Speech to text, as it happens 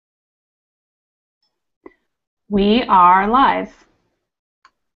We are live.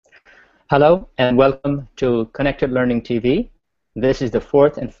 Hello and welcome to Connected Learning TV. This is the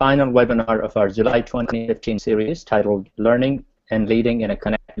fourth and final webinar of our July 2015 series titled Learning and Leading in a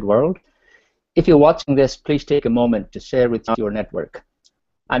Connected World. If you're watching this, please take a moment to share with your network.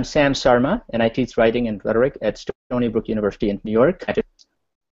 I'm Sam Sarma and I teach writing and rhetoric at Stony Brook University in New York.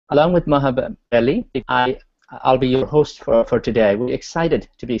 Along with Maha Belli, I'll be your host for today. We're excited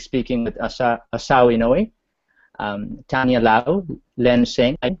to be speaking with Asao Inoue, Tanya Lau, Len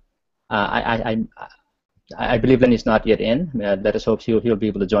Singh. I believe Len is not yet in. Let us hope he'll be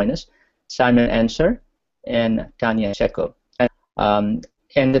able to join us. Simon Answer and Tanya Sheko. And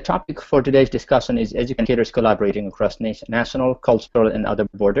the topic for today's discussion is educators collaborating across national, cultural, and other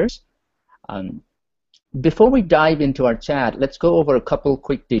borders. Before we dive into our chat, let's go over a couple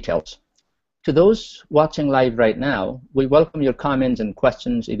quick details. To those watching live right now, we welcome your comments and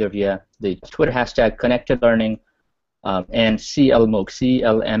questions either via the Twitter hashtag #ConnectedLearning and CLMOOC,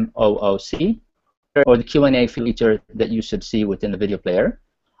 C-L-M-O-O-C, or the Q&A feature that you should see within the video player.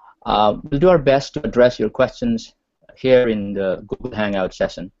 We'll do our best to address your questions here in the Google Hangout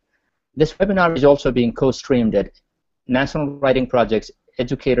session. This webinar is also being co-streamed at National Writing Project's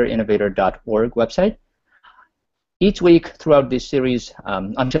educatorinnovator.org website. Each week throughout this series,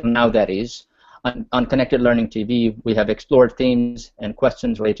 until now that is, on Connected Learning TV, we have explored themes and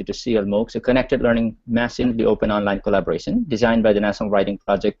questions related to CLMOOC, a Connected Learning massively open online collaboration designed by the National Writing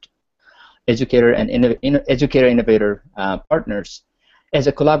Project Educator and Educator Innovator partners as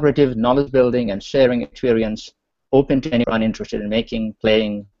a collaborative knowledge building and sharing experience open to anyone interested in making,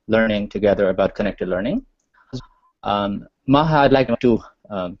 playing, learning together about connected learning. Maha, I'd like to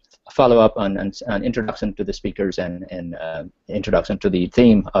follow up on an introduction to the speakers and introduction to the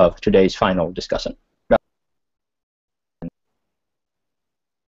theme of today's final discussion.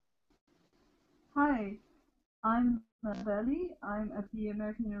 Hi, I'm Belli. I'm at the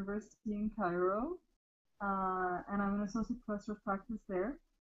American University in Cairo, and I'm an associate professor of practice there.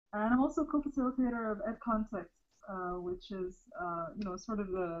 And I'm also co-facilitator of EdContext, which is, sort of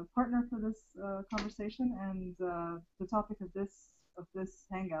the partner for this conversation and the topic of this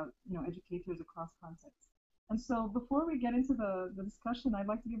hangout, educators across contexts. And so before we get into the discussion, I'd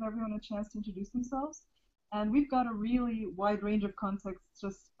like to give everyone a chance to introduce themselves. And we've got a really wide range of contexts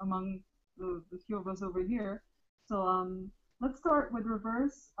just among the few of us over here. So let's start with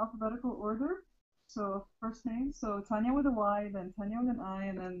reverse alphabetical order. So first name, so Tanya with a Y, then Tanya with an I,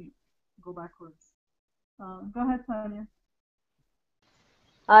 and then go backwards. Go ahead, Tanya.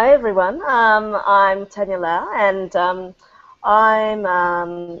 Hi, everyone. I'm Tanya Lau, and I'm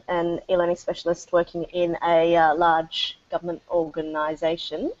an e-learning specialist working in a large government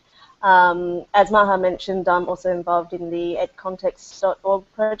organisation. As Maha mentioned, I'm also involved in the edcontext.org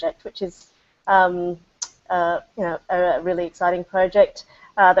project, which is a really exciting project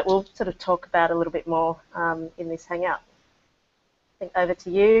that we'll sort of talk about a little bit more in this hangout. I think over to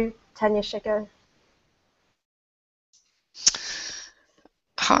you, Tanya Sheko.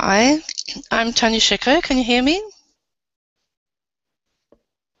 Hi, I'm Tanya Sheko. Can you hear me?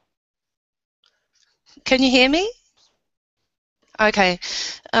 Can you hear me? Okay.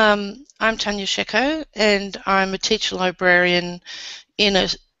 I'm Tanya Sheko, and I'm a teacher librarian in a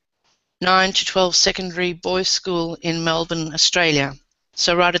 9 to 12 secondary boys' school in Melbourne, Australia.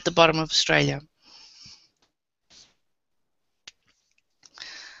 So right at the bottom of Australia.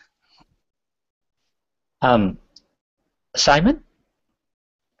 Simon?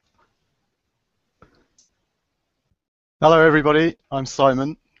 Hello everybody, I'm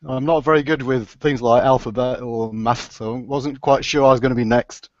Simon. I'm not very good with things like alphabet or math, so I wasn't quite sure I was going to be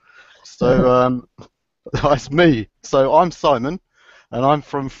next. So that's me. So I'm Simon, and I'm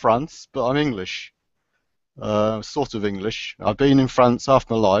from France, but I'm English. Sort of English. I've been in France half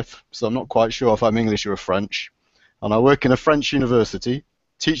my life, so I'm not quite sure if I'm English or French. And I work in a French university,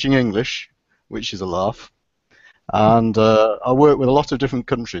 teaching English, which is a laugh. And I work with a lot of different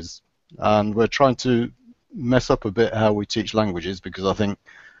countries, and we're trying to mess up a bit how we teach languages because I think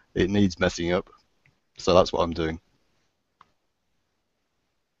it needs messing up. So that's what I'm doing.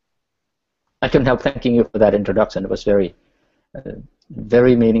 I couldn't help thanking you for that introduction. It was very,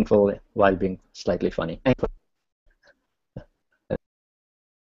 very meaningful while being slightly funny.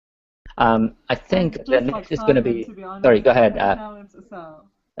 I think the next is going to be sorry, go ahead. Now it's Asao.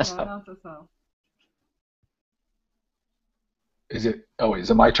 Now it's Asao. Is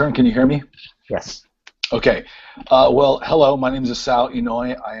it my turn? Can you hear me? Yes. Okay. Well, hello. My name is Asao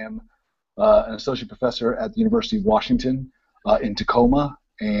Inoue. I am an associate professor at the University of Washington in Tacoma,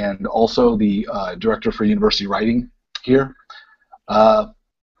 and also the director for university writing here.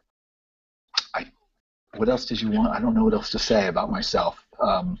 what else did you want? I don't know what else to say about myself,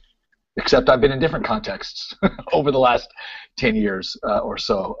 except I've been in different contexts over the last 10 years or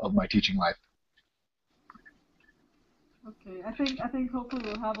so of my teaching life. Okay, I think hopefully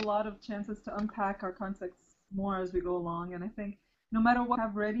we'll have a lot of chances to unpack our contexts more as we go along, and I think no matter what we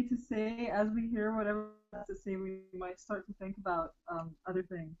have ready to say, as we hear whatever to say, we might start to think about other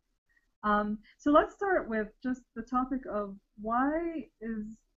things. So let's start with just the topic of why is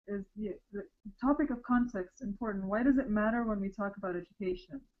the topic of context important? Why does it matter when we talk about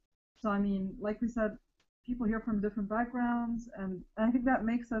education? So I mean, like we said, people here from different backgrounds, and I think that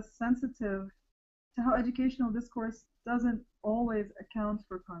makes us sensitive to how educational discourse doesn't always account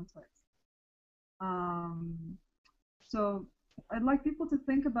for context. So I'd like people to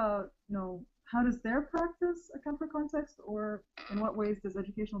think about, how does their practice account for context, or in what ways does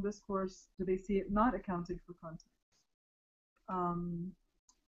educational discourse, do they see it not accounting for context?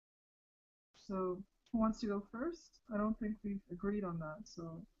 So who wants to go first? I don't think we've agreed on that,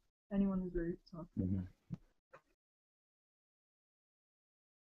 so anyone who's ready to talk. Mm-hmm.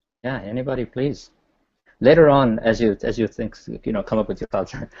 Yeah, anybody, please. Later on, as you think, come up with your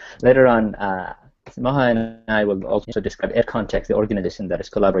thoughts. Later on, Maha and I will also describe EdContext, the organization that is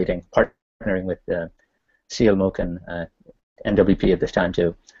collaborating, partnering with CL-MOOC and NWP at this time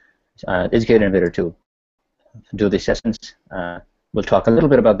to educate Innovator to do the sessions. We'll talk a little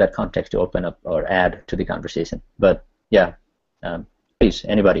bit about that context to open up or add to the conversation. But yeah, please,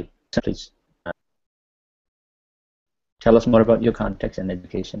 anybody, please tell us more about your context and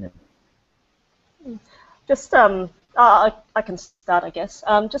education. Just, I can start, I guess.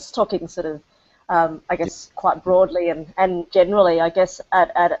 Just talking sort of, I guess, quite broadly and generally, I guess,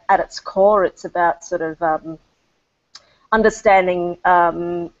 at its core, it's about sort of understanding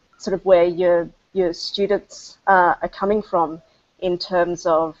sort of where your students are coming from in terms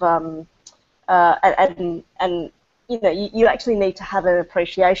of, and you actually need to have an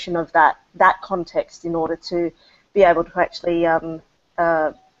appreciation of that context in order to be able to actually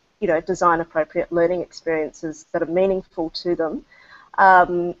design appropriate learning experiences that are meaningful to them.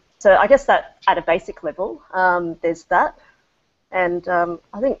 So I guess that at a basic level, there's that, and I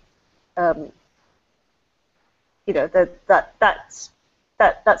think that's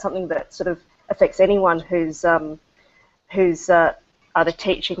something that sort of affects anyone who's either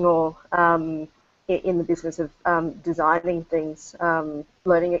teaching or in the business of designing things,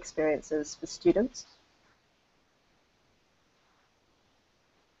 learning experiences for students.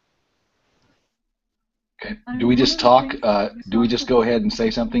 Okay. Do we just talk? Do we just go ahead and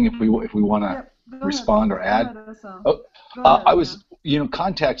say something if we want to respond or add? I was,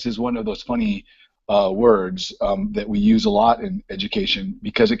 context is one of those funny words that we use a lot in education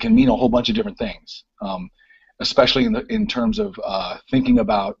because it can mean a whole bunch of different things, especially in terms of thinking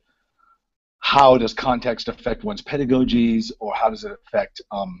about how does context affect one's pedagogies, or how does it affect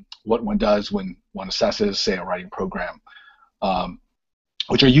what one does when one assesses, say, a writing program.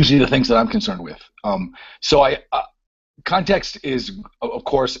 Which are usually the things that I'm concerned with. So context is, of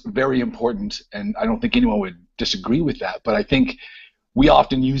course, very important, and I don't think anyone would disagree with that. But I think we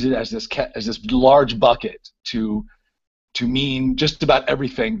often use it as this large bucket to mean just about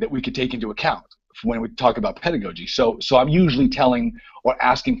everything that we could take into account when we talk about pedagogy. So I'm usually telling or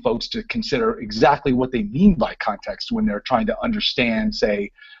asking folks to consider exactly what they mean by context when they're trying to understand,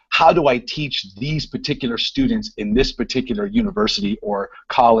 say, how do I teach these particular students in this particular university or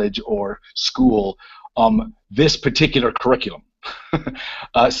college or school this particular curriculum?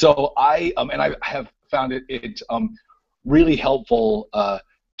 So I have found it really helpful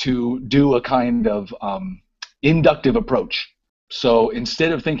to do a kind of inductive approach. So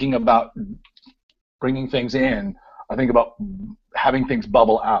instead of thinking about bringing things in, I think about having things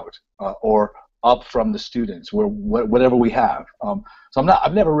bubble out or up from the students, whatever we have. So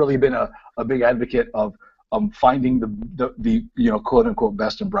I've never really been a big advocate of finding the quote unquote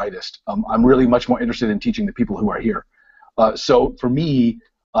best and brightest. I'm really much more interested in teaching the people who are here. So for me,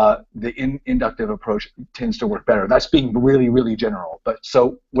 the inductive approach tends to work better. That's being really, really general. But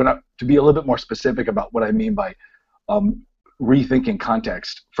so to be a little bit more specific about what I mean by rethinking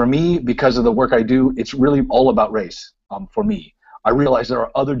context, for me, because of the work I do, it's really all about race. For me, I realize there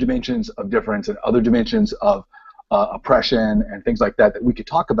are other dimensions of difference and other dimensions of oppression and things like that we could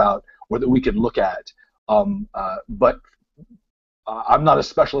talk about or that we could look at. But I'm not a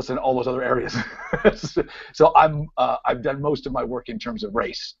specialist in all those other areas. So I've done most of my work in terms of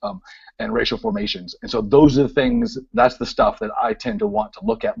race and racial formations. And so those are the things, that's the stuff that I tend to want to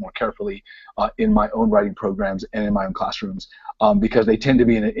look at more carefully in my own writing programs and in my own classrooms because they tend to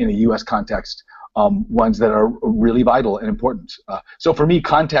be in a U.S. context ones that are really vital and important. So for me,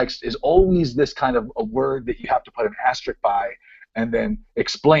 context is always this kind of a word that you have to put an asterisk by and then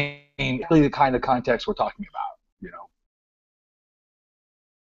explain exactly the kind of context we're talking about, you know.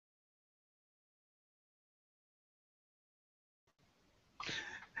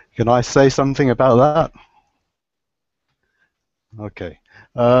 Can I say something about that? Okay.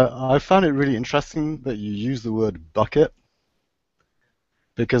 I found it really interesting that you use the word bucket,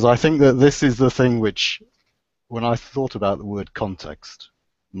 because I think that this is the thing which, when I thought about the word context,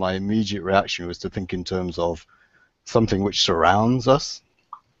 my immediate reaction was to think in terms of something which surrounds us.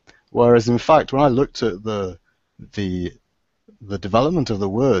 Whereas in fact, when I looked at the development of the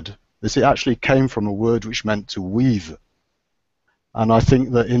word, it actually came from a word which meant to weave. And I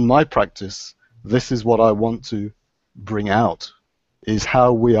think that in my practice, this is what I want to bring out, is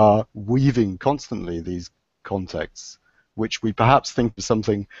how we are weaving constantly these contexts, which we perhaps think of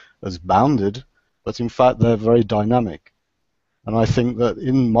something as bounded, but in fact they're very dynamic. And I think that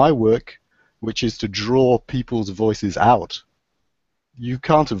in my work, which is to draw people's voices out, you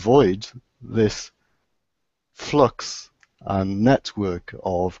can't avoid this flux and network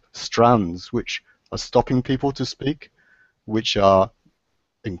of strands which are stopping people to speak, which are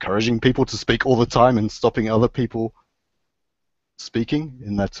encouraging people to speak all the time and stopping other people speaking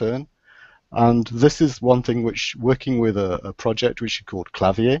in their turn. And this is one thing which, working with a project which is called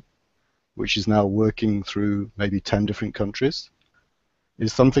Clavier, which is now working through maybe 10 different countries,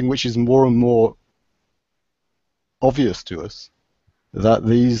 is something which is more and more obvious to us, that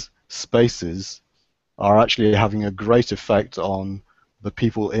these spaces are actually having a great effect on the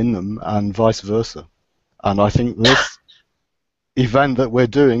people in them and vice versa. And I think this event that we're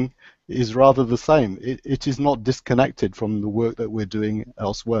doing is rather the same. It is not disconnected from the work that we're doing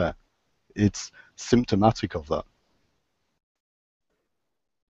elsewhere. It's symptomatic of that.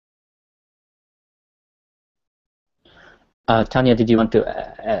 Tanya, did you want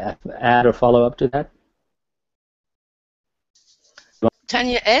to add or follow up to that?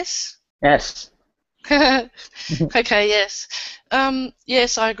 Tanya S? Yes. Okay, yes.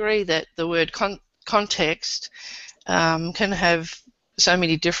 Yes, I agree that the word context can have so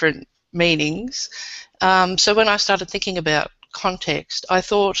many different meanings. So when I started thinking about context, I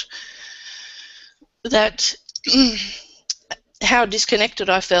thought that how disconnected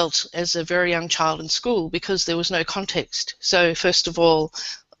I felt as a very young child in school because there was no context. So first of all,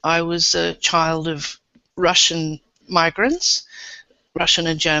 I was a child of Russian migrants, Russian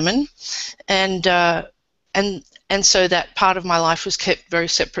and German, and so that part of my life was kept very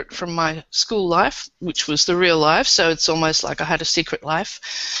separate from my school life, which was the real life. So it's almost like I had a secret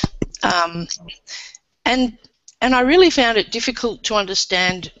life, and I really found it difficult to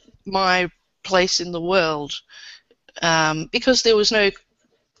understand my place in the world because there was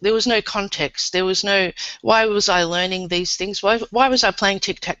no context. There was no, why was I learning these things? Why was I playing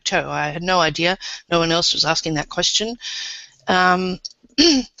tic-tac-toe? I had no idea. No one else was asking that question.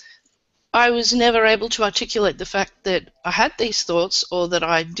 I was never able to articulate the fact that I had these thoughts or that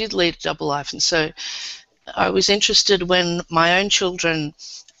I did lead a double life. And so I was interested when my own children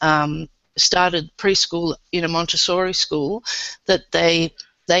started preschool in a Montessori school that they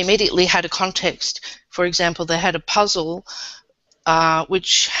immediately had a context. For example, they had a puzzle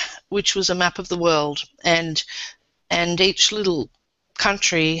which was a map of the world, and each little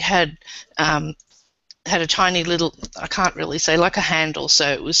country had a tiny little, I can't really say, like a handle,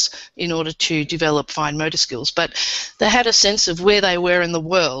 so it was in order to develop fine motor skills, but they had a sense of where they were in the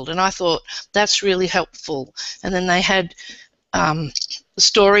world, and I thought that's really helpful. And then they had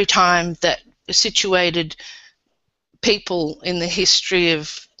story time that situated people in the history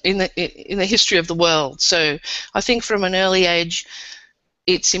of in the history of the world. So I think from an early age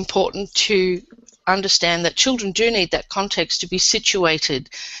it's important to understand that children do need that context to be situated,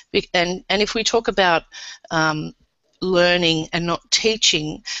 and if we talk about learning and not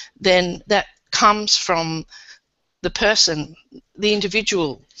teaching, then that comes from the person, the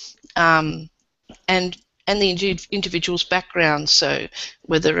individual, and the individual's background. So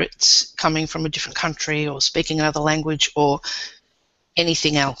whether it's coming from a different country or speaking another language or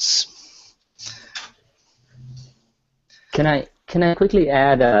anything else. Can I quickly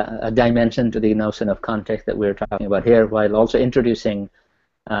add a dimension to the notion of context that we're talking about here, while also introducing,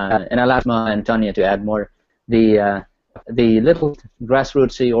 and I'll ask Ma and Tanya to add more, the little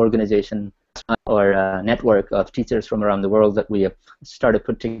grassrootsy organization or network of teachers from around the world that we have started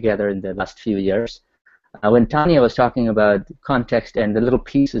put together in the last few years. When Tanya was talking about context and the little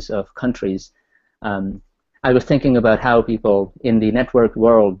pieces of countries, I was thinking about how people in the network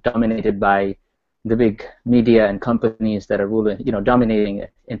world dominated by the big media and companies that are ruling, dominating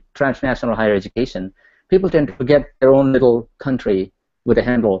in transnational higher education, people tend to forget their own little country with a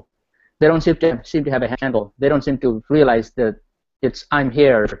handle. They don't seem to have a handle. They don't seem to realize that I'm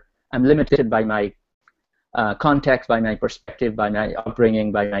here. I'm limited by my context, by my perspective, by my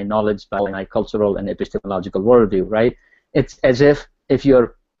upbringing, by my knowledge, by my cultural and epistemological worldview, right? It's as if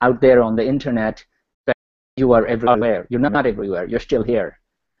you're out there on the internet, that you are everywhere. You're not everywhere. You're still here.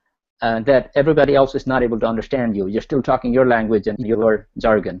 That everybody else is not able to understand you. You're still talking your language and your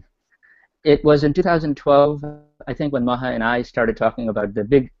jargon. It was in 2012, I think, when Maha and I started talking about the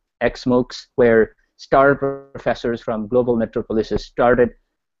big XMOOCs, where star professors from global metropolises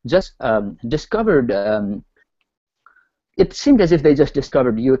discovered, it seemed as if they just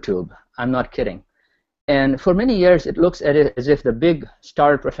discovered YouTube. I'm not kidding. And for many years, it looks at it as if the big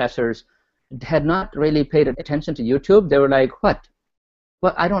star professors had not really paid attention to YouTube. They were like, what?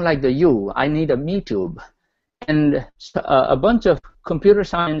 Well, I don't like the U. I need a MeTube. And a bunch of computer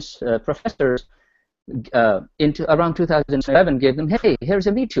science professors into around 2007 gave them, hey, here's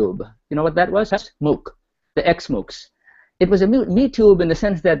a MeTube. You know what that was? That's MOOC, the XMOOCs. It was a MeTube in the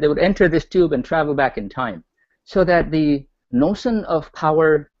sense that they would enter this tube and travel back in time, so that the notion of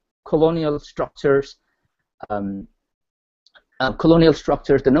power, colonial structures, the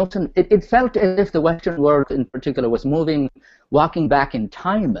notion, it felt as if the Western world in particular was walking back in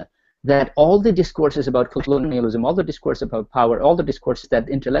time, that all the discourses about colonialism, all the discourse about power, all the discourses that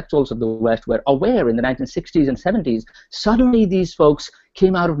intellectuals of the West were aware in the 1960s and 70s, suddenly these folks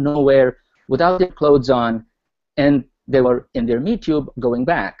came out of nowhere without their clothes on, and they were in their MeTube going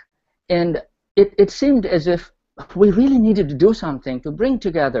back. And it seemed as if we really needed to do something to bring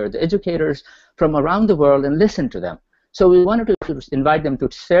together the educators from around the world and listen to them. So we wanted to invite them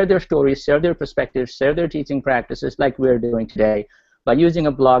to share their stories, share their perspectives, share their teaching practices like we're doing today, by using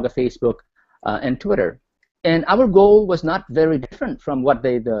a blog, a Facebook, and Twitter. And our goal was not very different from what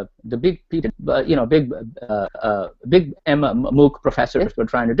big MOOC professors were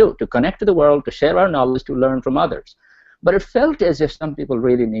trying to do, to connect to the world, to share our knowledge, to learn from others. But it felt as if some people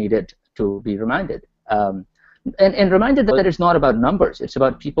really needed to be reminded. And reminded that it's not about numbers, it's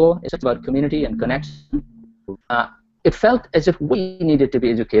about people, it's about community and connection. It felt as if we needed to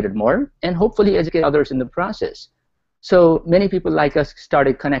be educated more and hopefully educate others in the process. So many people like us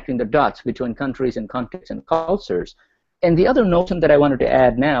started connecting the dots between countries and contexts and cultures. And the other notion that I wanted to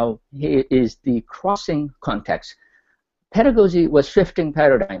add now is the crossing context. Pedagogy was shifting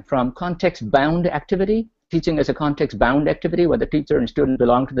paradigm from context-bound activity, teaching as a context-bound activity where the teacher and student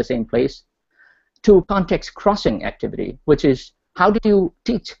belong to the same place, to context-crossing activity, which is how do you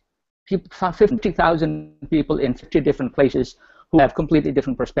teach 50,000 people in 50 different places who have completely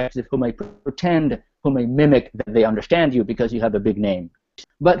different perspectives, who may pretend, who may mimic that they understand you because you have a big name,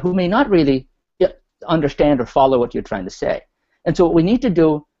 but who may not really understand or follow what you're trying to say. And so what we need to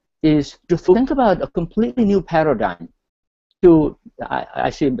do is to think about a completely new paradigm to, I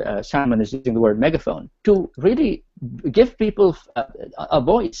see Simon is using the word megaphone, to really give people a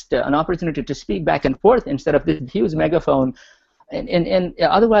voice, an opportunity to speak back and forth instead of this huge megaphone. And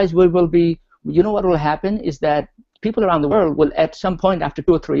otherwise we will be, what will happen is that people around the world will, at some point after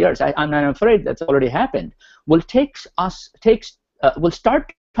 2 or 3 years, I'm afraid that's already happened, will start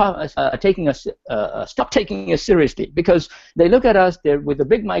taking us, stop taking us seriously, because they look at us there with a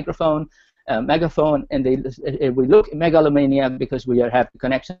big megaphone, and we look megalomania because we have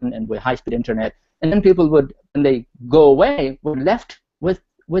connection and we high-speed internet, and then people would, when they go away, we're left with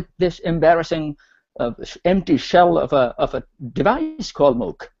this embarrassing empty shell of a device called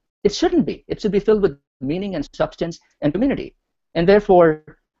MOOC. It shouldn't be. It should be filled with meaning and substance and community. And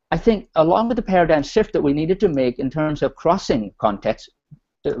therefore, I think along with the paradigm shift that we needed to make in terms of crossing context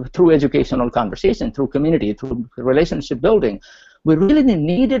through educational conversation, through community, through relationship building, we really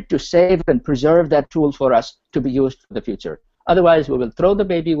needed to save and preserve that tool for us to be used for the future. Otherwise, we will throw the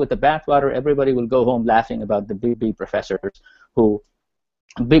baby with the bathwater. Everybody will go home laughing about the big M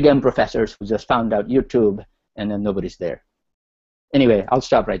professors who just found out YouTube, and then nobody's there. Anyway, I'll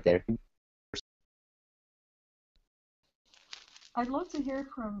stop right there. I'd love to hear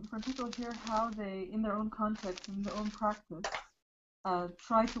from people here how they, in their own context, in their own practice,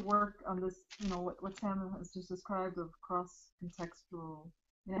 try to work on this, what Sam has just described of cross-contextual.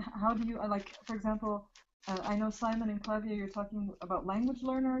 How do you, for example, I know Simon and Claudia, you're talking about language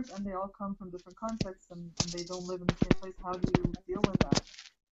learners, and they all come from different contexts, and they don't live in the same place. How do you deal with that?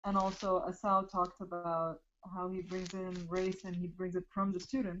 And also, Asao talked about how he brings in race and he brings it from the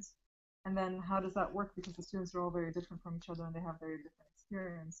students. And then how does that work? Because the students are all very different from each other and they have very different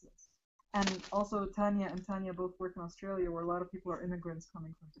experiences. And also Tanya and Tanya both work in Australia, where a lot of people are immigrants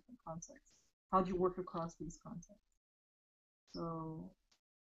coming from different contexts. how do you work across these contexts? So,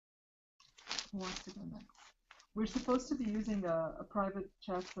 who wants to go next? We're supposed to be using a private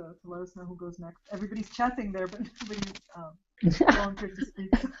chat to let us know who goes next. Everybody's chatting there, but nobody's volunteered to speak.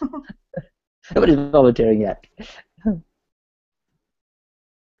 So. Nobody's volunteering yet.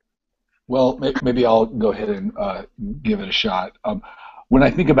 Well, maybe I'll go ahead and give it a shot. When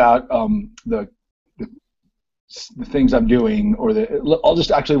I think about the things I'm doing, or I'll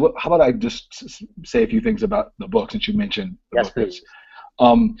just actually, how about I just say a few things about the book, since you mentioned the yes, book. Please.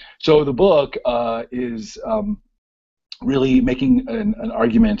 So the book is really making an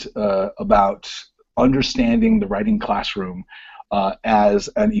argument about understanding the writing classroom as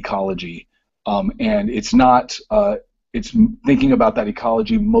an ecology, and it's not. It's thinking about that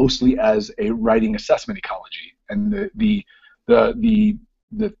ecology mostly as a writing assessment ecology, and the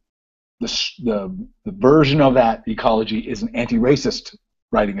version of that ecology is an anti-racist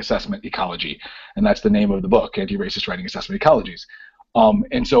writing assessment ecology, and that's the name of the book, Anti-Racist Writing Assessment Ecologies.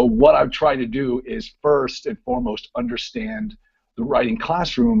 And so what I've tried to do is first and foremost understand the writing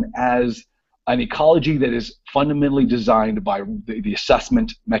classroom as an ecology that is fundamentally designed by the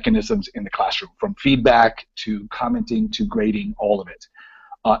assessment mechanisms in the classroom, from feedback to commenting to grading, all of it.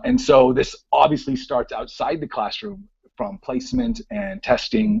 And so this obviously starts outside the classroom, from placement and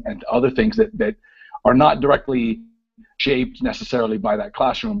testing and other things that are not directly shaped necessarily by that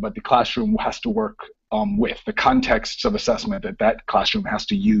classroom, but the classroom has to work with the contexts of assessment that classroom has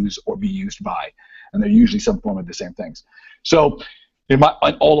to use or be used by, and they're usually some form of the same things. So in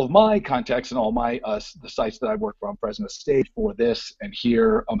all of my contexts and all my the sites that I've worked for on Fresno State for this and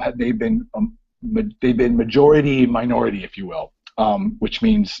here, they've been majority minority, if you will, which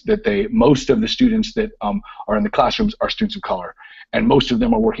means that most of the students that are in the classrooms are students of color, and most of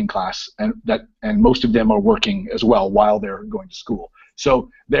them are working class, and most of them are working as well while they're going to school. So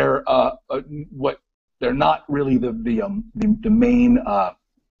they're they're not really the main.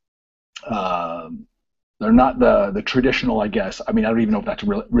 They're not the traditional, I guess. I mean, I don't even know if that's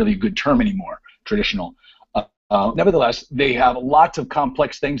really a good term anymore, traditional. Nevertheless, they have lots of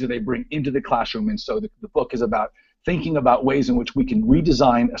complex things that they bring into the classroom, and so the book is about thinking about ways in which we can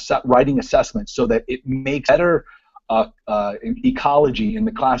redesign writing assessments so that it makes better ecology in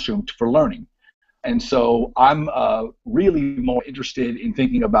the classroom for learning. And so I'm really more interested in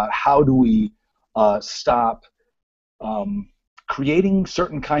thinking about how do we stop creating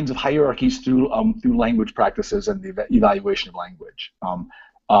certain kinds of hierarchies through language practices and the evaluation of language,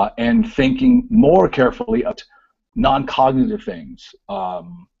 and thinking more carefully of non-cognitive things,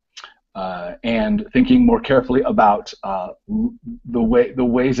 and thinking more carefully about the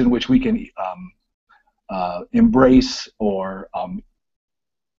ways in which we can embrace or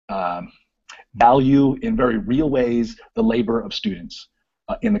value in very real ways the labor of students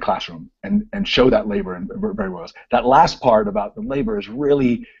in the classroom, and show that labor in very well. That last part about the labor is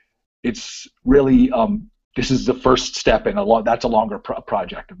really, this is the first step in that's a longer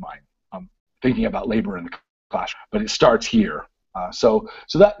project of mine, thinking about labor in the classroom, but it starts here. So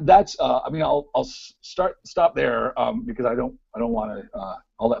that's I mean, I'll stop there because I don't want to.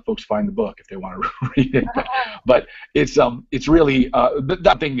 I'll let folks find the book if they want to read it. But it's really that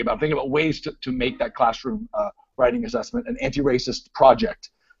I'm thinking about ways to make that classroom writing assessment an anti-racist project,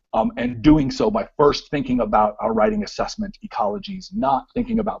 and doing so by first thinking about our writing assessment ecologies, not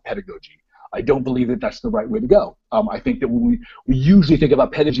thinking about pedagogy. I don't believe that that's the right way to go. I think that we usually think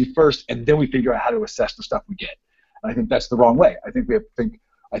about pedagogy first, and then we figure out how to assess the stuff we get. And I think that's the wrong way. I think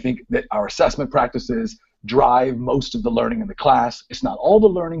that our assessment practices drive most of the learning in the class. It's not all the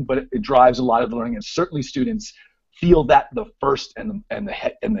learning, but it drives a lot of the learning, and certainly students feel that the first and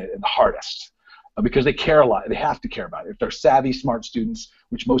the hardest, because they care a lot. They have to care about it. If they're savvy, smart students,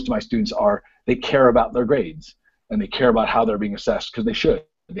 which most of my students are, they care about their grades, and they care about how they're being assessed, because they should.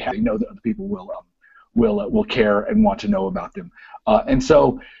 They know that other people will care and want to know about them, and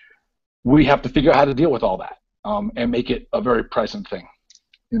so we have to figure out how to deal with all that. And make it a very present thing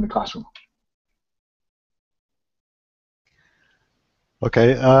in the classroom.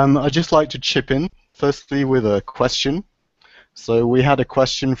 Okay, I'd just like to chip in, firstly with a question. So we had a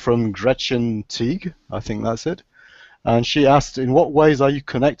question from Gretchen Teague, I think that's it, and she asked, in what ways are you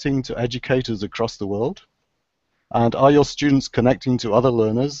connecting to educators across the world? And are your students connecting to other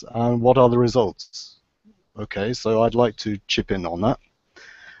learners, and what are the results? Okay, so I'd like to chip in on that.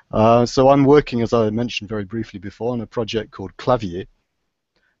 So I'm working, as I mentioned very briefly before, on a project called Clavier.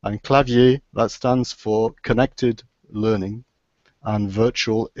 And Clavier, that stands for Connected Learning and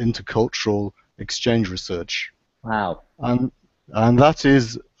Virtual Intercultural Exchange Research. Wow. And that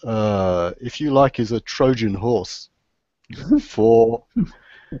is, if you like, is a Trojan horse for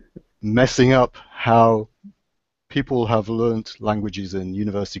messing up how people have learnt languages in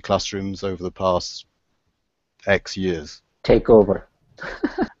university classrooms over the past X years. Take over.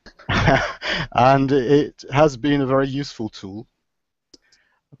 And it has been a very useful tool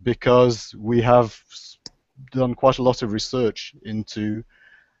because we have done quite a lot of research into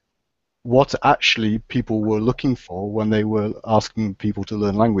what actually people were looking for when they were asking people to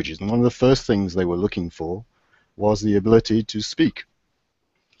learn languages. And one of the first things they were looking for was the ability to speak.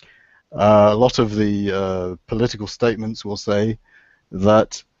 A lot of the political statements will say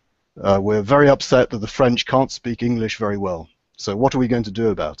that we're very upset that the French can't speak English very well. So what are we going to do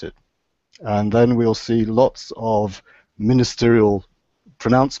about it? And then we'll see lots of ministerial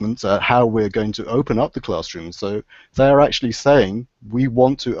pronouncements at how we're going to open up the classrooms. So they're actually saying we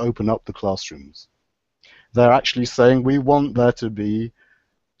want to open up the classrooms. They're actually saying we want there to be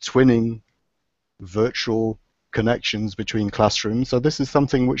twinning virtual connections between classrooms. So this is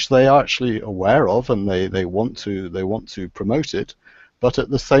something which they are actually aware of, and they want to promote it. But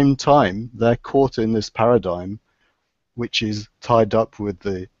at the same time, they're caught in this paradigm which is tied up with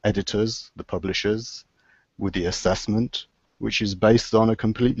the editors, the publishers, with the assessment, which is based on a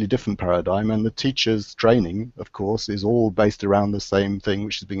completely different paradigm, and the teachers' training, of course, is all based around the same thing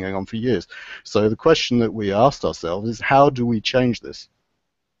which has been going on for years. So the question that we asked ourselves is, how do we change this?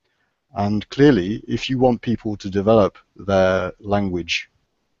 And clearly, if you want people to develop their language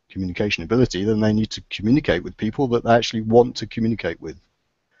communication ability, then they need to communicate with people that they actually want to communicate with.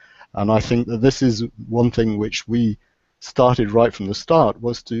 And I think that this is one thing which we started right from the start,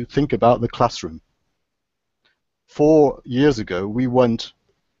 was to think about the classroom. 4 years ago, we went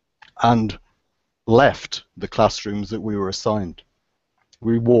and left the classrooms that we were assigned.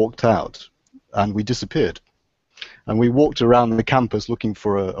 We walked out and we disappeared. And we walked around the campus looking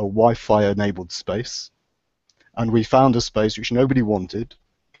for a Wi-Fi enabled space. And we found a space which nobody wanted,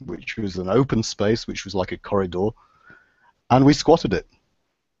 which was an open space, which was like a corridor. And we squatted it.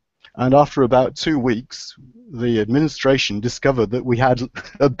 And after about 2 weeks, the administration discovered that we had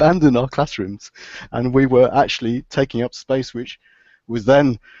abandoned our classrooms, and we were actually taking up space which was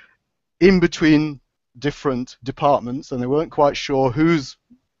then in between different departments, and they weren't quite sure who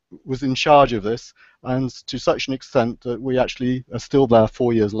was in charge of this, and to such an extent that we actually are still there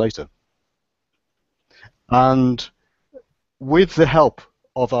 4 years later. And with the help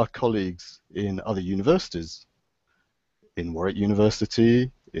of our colleagues in other universities, in Warwick University,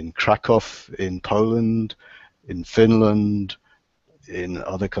 in Krakow, in Poland, in Finland, in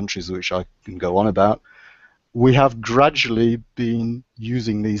other countries which I can go on about, we have gradually been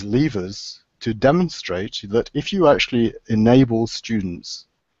using these levers to demonstrate that if you actually enable students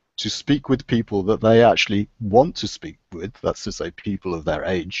to speak with people that they actually want to speak with, that's to say people of their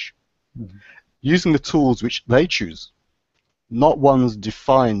age, using the tools which they choose, not ones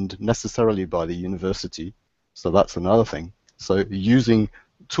defined necessarily by the university, so that's another thing. So using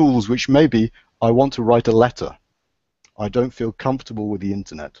tools which maybe I want to write a letter. I don't feel comfortable with the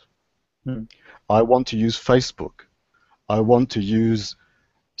internet. I want to use Facebook. I want to use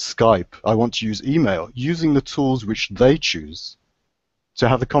Skype. I want to use email. Using the tools which they choose to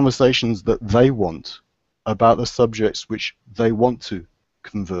have the conversations that they want about the subjects which they want to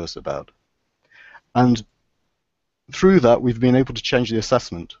converse about. And through that, we've been able to change the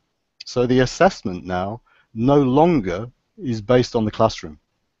assessment. So the assessment now no longer is based on the classroom.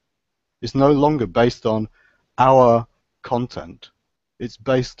 It's no longer based on our content. It's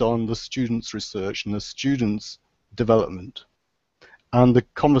based on the students' research and the students' development and the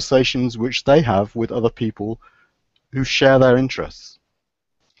conversations which they have with other people who share their interests.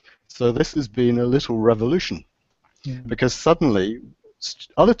 So this has been a little revolution, because suddenly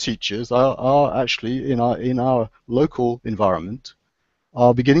other teachers are actually in our local environment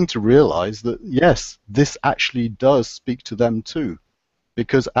are beginning to realize that yes, this actually does speak to them too,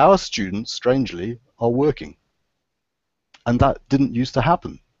 because our students, strangely, are working. And that didn't used to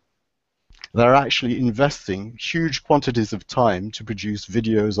happen. They're actually investing huge quantities of time to produce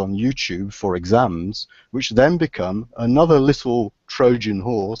videos on YouTube for exams, which then become another little Trojan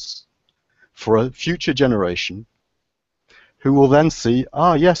horse for a future generation who will then see,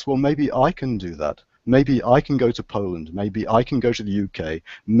 ah, yes, well, maybe I can do that. Maybe I can go to Poland. Maybe I can go to the UK.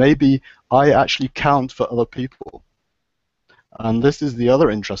 Maybe I actually count for other people. And this is the other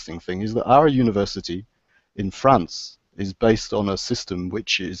interesting thing, is that our university in France is based on a system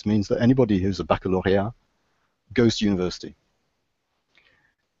which means that anybody who's a baccalaureate goes to university.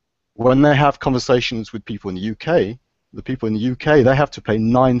 When they have conversations with people in the UK, the people in the UK, they have to pay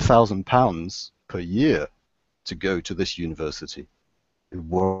 £9,000 per year to go to this university,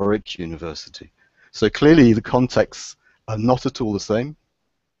 Warwick University. So clearly the contexts are not at all the same.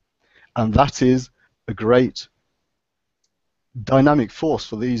 And that is a great dynamic force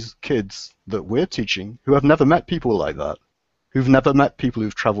for these kids that we're teaching who have never met people like that, who've never met people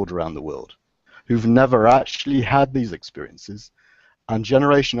who've traveled around the world, who've never actually had these experiences. And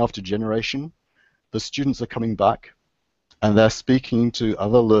generation after generation, the students are coming back and they're speaking to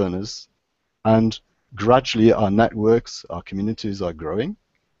other learners, and gradually our networks, our communities are growing,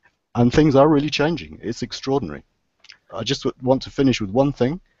 and things are really changing. It's extraordinary. I just want to finish with one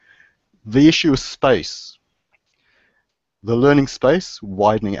thing. The issue of space. The learning space,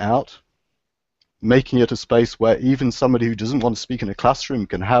 widening out, making it a space where even somebody who doesn't want to speak in a classroom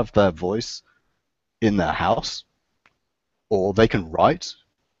can have their voice in their house, or they can write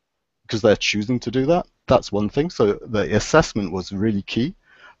because they're choosing to do that. That's one thing. So the assessment was really key.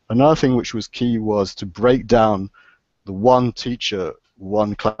 Another thing which was key was to break down the one teacher,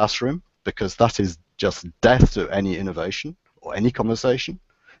 one classroom, because that is just death to any innovation or any conversation.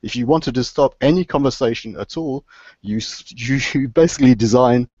 If you wanted to stop any conversation at all, you basically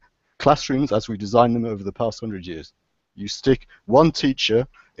design classrooms as we designed them over the past 100 years. You stick one teacher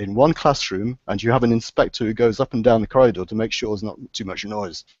in one classroom, and you have an inspector who goes up and down the corridor to make sure there's not too much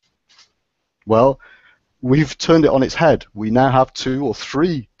noise. Well, we've turned it on its head. We now have 2 or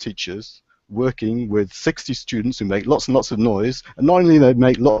 3 teachers working with 60 students who make lots and lots of noise, and not only they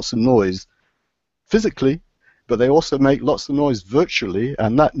make lots of noise physically, but they also make lots of noise virtually,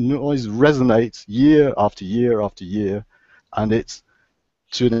 and that noise resonates year after year after year, and it's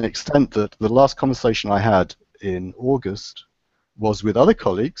to an extent that the last conversation I had in August was with other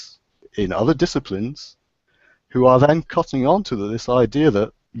colleagues in other disciplines who are then cottoning on to this idea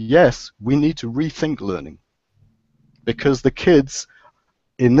that, yes, we need to rethink learning, because the kids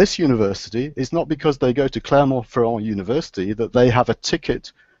in this university, it's not because they go to Clermont-Ferrand University that they have a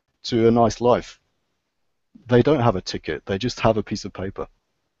ticket to a nice life. They don't have a ticket, they just have a piece of paper.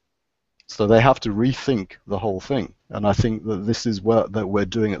 So they have to rethink the whole thing. And I think that this is what that we're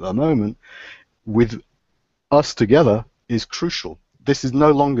doing at the moment with us together is crucial. This is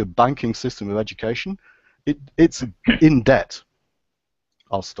no longer a banking system of education. It's in debt.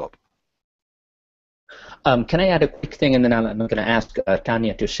 I'll stop. Can I add a quick thing, and then I'm going to ask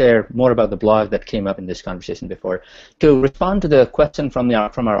Tanya to share more about the blog that came up in this conversation before. To respond to the question from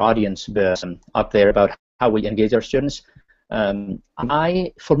our audience up there about how we engage our students,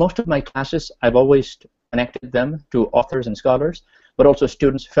 for most of my classes, I've always connected them to authors and scholars, but also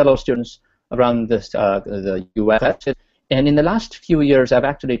students, fellow students around the U.S. And in the last few years, I've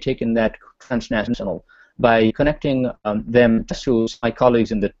actually taken that transnational by connecting them to my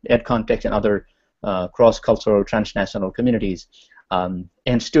colleagues in the ed context and other cross-cultural transnational communities and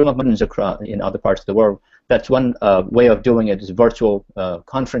students in other parts of the world. That's one way of doing it, is virtual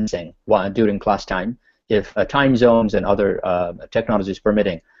conferencing during class time, if time zones and other technologies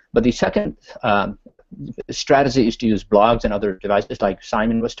permitting. But the second strategy is to use blogs and other devices like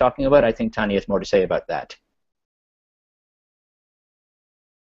Simon was talking about. I think Tanya has more to say about that.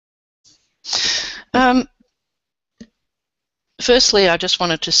 Firstly, I just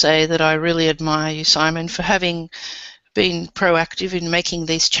wanted to say that I really admire you, Simon, for having been proactive in making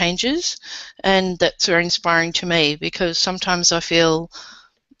these changes, and that's very inspiring to me, because sometimes I feel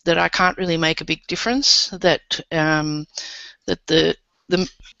that I can't really make a big difference, that that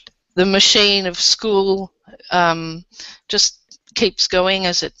the machine of school just keeps going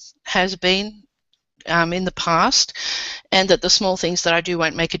as it has been in the past, and that the small things that I do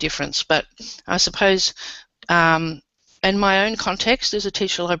won't make a difference. But I suppose in my own context as a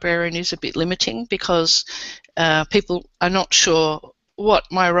teacher librarian is a bit limiting, because people are not sure what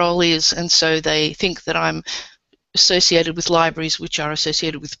my role is, and so they think that I'm associated with libraries which are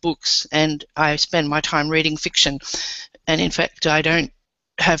associated with books, and I spend my time reading fiction. And in fact, I don't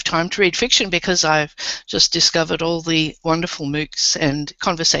have time to read fiction because I've just discovered all the wonderful MOOCs and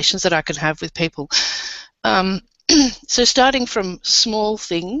conversations that I can have with people. So starting from small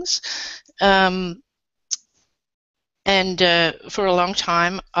things, and for a long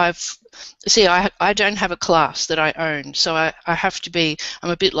time I don't have a class that I own, so I have to be,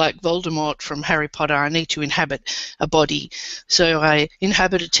 I'm a bit like Voldemort from Harry Potter. I need to inhabit a body, so I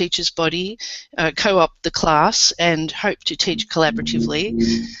inhabit a teacher's body, co-opt the class, and hope to teach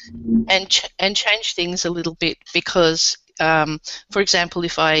collaboratively and change things a little bit, because for example,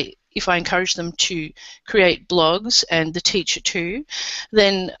 if I encourage them to create blogs, and the teacher too,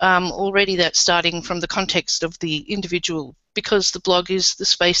 then already that's starting from the context of the individual, because the blog is the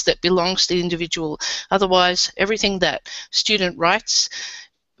space that belongs to the individual. Otherwise, everything that student writes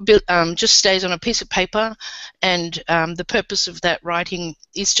just stays on a piece of paper, and the purpose of that writing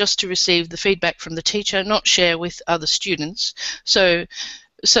is just to receive the feedback from the teacher, not share with other students. So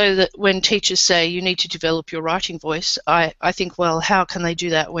so that when teachers say you need to develop your writing voice, I think, well, how can they do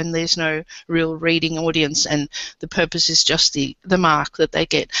that when there's no real reading audience and the purpose is just the mark that they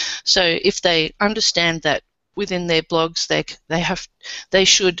get? So if they understand that within their blogs, they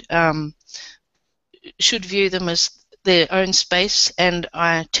should view them as their own space, and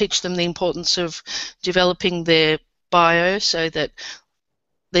I teach them the importance of developing their bio so that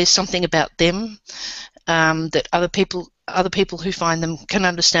there's something about them that other people who find them can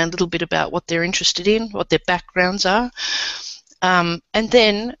understand a little bit about what they're interested in, what their backgrounds are. And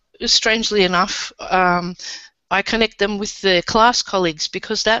then, strangely enough, I connect them with their class colleagues,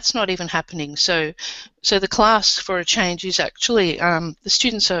 because that's not even happening. So the class, for a change, is actually the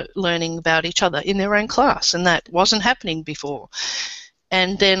students are learning about each other in their own class, and that wasn't happening before.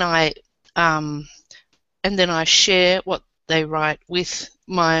 And then I share what they write with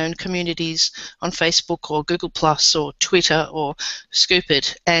my own communities on Facebook or Google Plus or Twitter or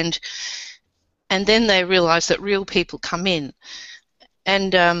Scoopit, and then they realise that real people come in.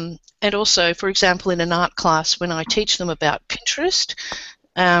 And also, for example, in an art class, when I teach them about Pinterest,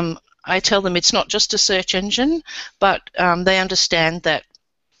 I tell them it's not just a search engine, but they understand that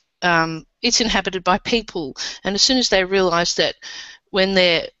it's inhabited by people. And as soon as they realise that when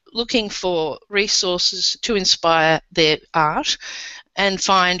they're looking for resources to inspire their art and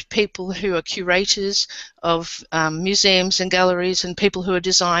find people who are curators of museums and galleries and people who are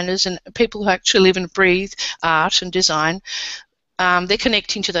designers and people who actually live and breathe art and design, they're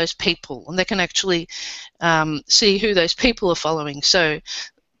connecting to those people, and they can actually see who those people are following. So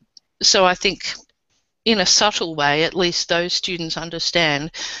I think, in a subtle way, at least those students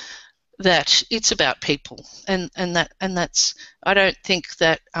understand that it's about people, and that's. I don't think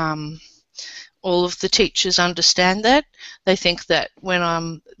that all of the teachers understand that. They think that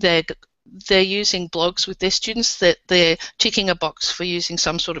when they're using blogs with their students, that they're ticking a box for using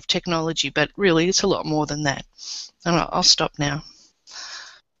some sort of technology, but really it's a lot more than that. And I'll stop now.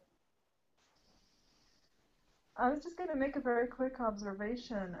 I was just going to make a very quick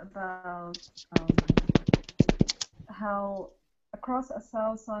observation about how across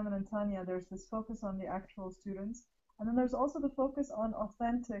Assau, Simon, and Tanya, there's this focus on the actual students, and then there's also the focus on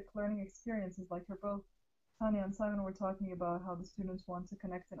authentic learning experiences, like both Tanya and Simon were talking about how the students want to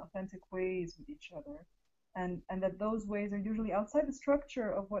connect in authentic ways with each other, and that those ways are usually outside the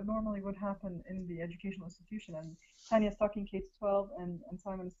structure of what normally would happen in the educational institution. And Tanya's talking K-12, and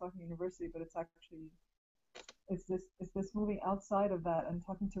Simon is talking university, but it's actually it's this moving outside of that and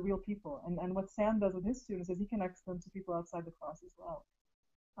talking to real people. And what Sam does with his students is he connects them to people outside the class as well.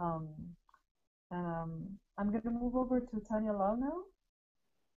 I'm going to move over to Tanya Lal now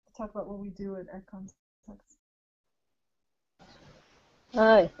to talk about what we do at EdContext.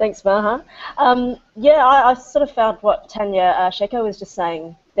 Hi, thanks, Maha. Yeah, I sort of found what Tanya Sheko was just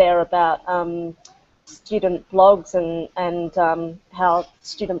saying there about student blogs and how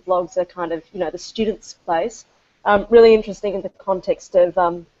student blogs are kind of, the student's place. Really interesting in the context of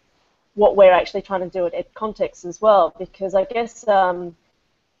what we're actually trying to do at EdContext as well, because I guess at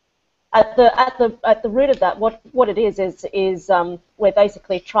the root of that, what it is we're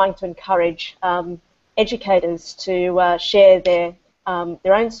basically trying to encourage educators to share their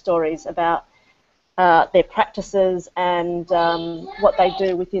own stories about their practices and what they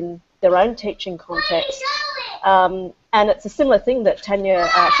do within their own teaching context. And it's a similar thing that Tanya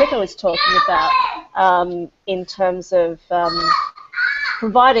Sheko was talking about in terms of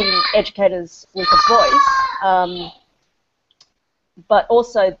providing educators with a voice, but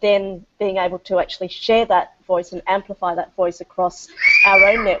also then being able to actually share that voice and amplify that voice across our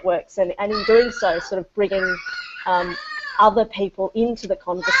own networks, and in doing so sort of bringing other people into the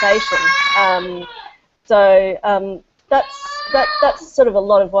conversation. That's sort of a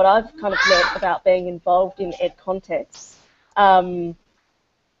lot of what I've kind of learnt about being involved in EdContext. And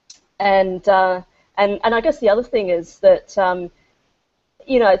I guess the other thing is that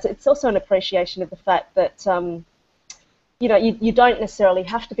it's also an appreciation of the fact that you don't necessarily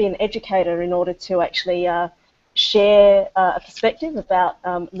have to be an educator in order to actually share a perspective about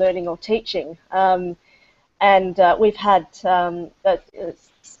learning or teaching. And we've had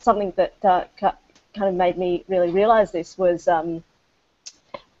something that kind of made me really realise this was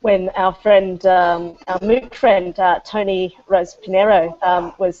when our friend, our MOOC friend, Tony Rose Pinero,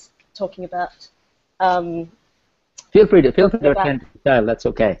 was talking about. Feel free to respond to the child. That's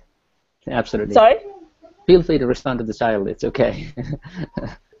okay. Absolutely. Sorry. Feel free to respond to the child. It's okay.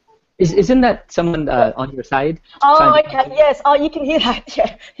 Isn't that someone on your side? Oh, okay. Yes. Oh, you can hear that.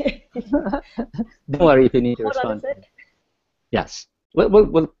 Yeah. Don't worry if you need to Hold respond. on a sec. Yes.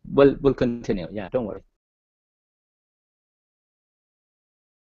 We'll continue. Yeah. Don't worry.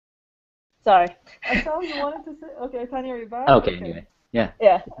 Sorry. I saw you wanted to say. Okay, Tanya, are you back? Okay. Anyway, yeah.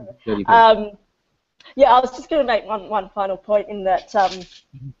 Yeah. Really good. Yeah, I was just going to make one final point in that. Something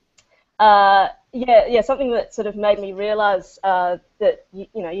that sort of made me realise that you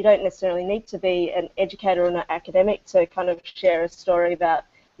don't necessarily need to be an educator or an academic to kind of share a story about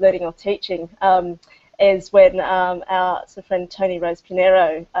learning or teaching. Is when our friend Toni Rose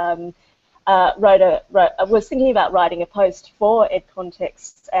Pinero was thinking about writing a post for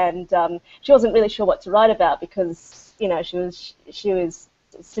EdContext, and she wasn't really sure what to write about because she was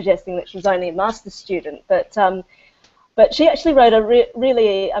suggesting that she was only a master's student, but she actually wrote a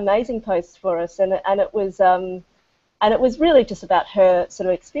really amazing post for us, and it was really just about her sort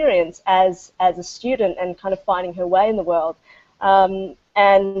of experience as a student and kind of finding her way in the world, I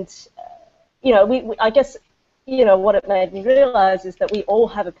guess what it made me realise is that we all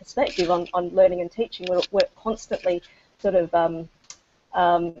have a perspective on learning and teaching. We're constantly sort of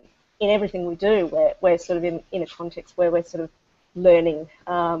in everything we do, we're sort of in a context where we're sort of learning,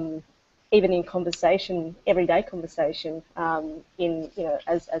 even in conversation, everyday conversation,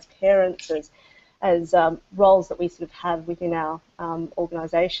 as parents, as roles that we sort of have within our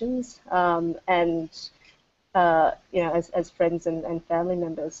organisations, and as friends and family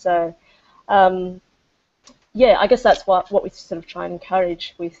members. So. I guess that's what we sort of try and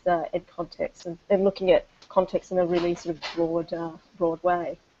encourage with EdContext and looking at context in a really sort of broad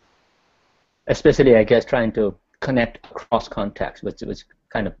way. Especially, I guess, trying to connect across contexts, which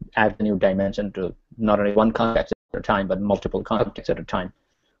kind of adds a new dimension to not only one context at a time, but multiple contexts at a time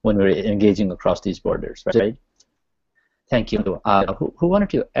when we're engaging across these borders, right? Thank you. Who wanted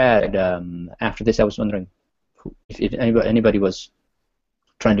to add after this? I was wondering if anybody was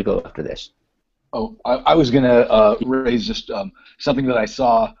trying to go after this. Oh, I was going to raise just something that I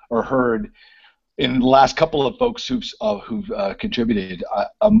saw or heard in the last couple of folks who've contributed.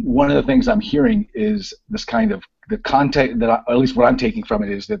 One of the things I'm hearing is this kind of the context that at least what I'm taking from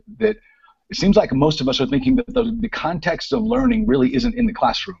it is that it seems like most of us are thinking that the context of learning really isn't in the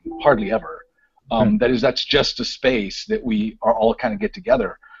classroom, hardly ever. That's just a space that we are all kind of get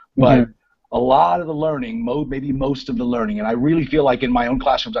together. But a lot of the learning, maybe most of the learning, and I really feel like in my own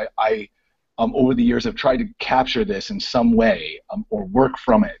classrooms, I over the years have tried to capture this in some way, or work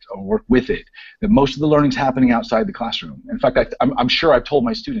from it, or work with it, that most of the learning is happening outside the classroom. In fact, I'm sure I've told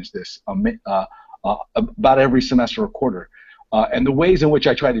my students this about every semester or quarter. And the ways in which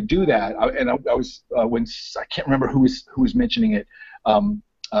I try to do that, I can't remember who was mentioning it,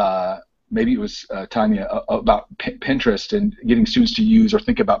 maybe it was Tanya, about Pinterest and getting students to use or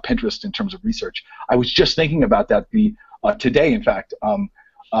think about Pinterest in terms of research. I was just thinking about that today, in fact,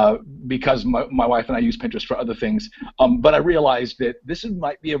 because my wife and I use Pinterest for other things. But I realized that this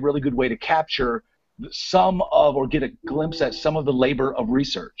might be a really good way to capture or get a glimpse at some of the labor of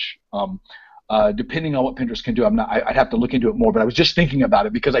research. Depending on what Pinterest can do, I'd have to look into it more, but I was just thinking about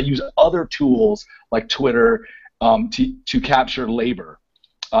it because I use other tools like Twitter to capture labor.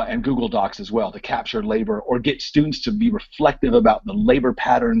 And Google Docs as well, to capture labor or get students to be reflective about the labor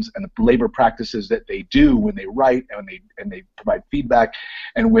patterns and the labor practices that they do when they write and they provide feedback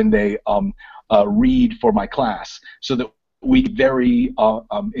and when they read for my class, so that we very,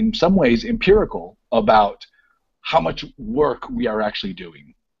 in some ways, empirical about how much work we are actually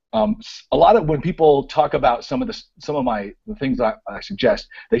doing. A lot of when people talk about some of the things that I suggest,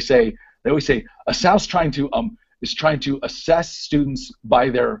 they always say a South's is trying to assess students by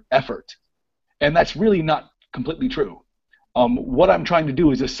their effort. And that's really not completely true. What I'm trying to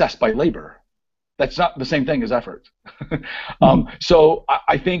do is assess by labor. That's not the same thing as effort. So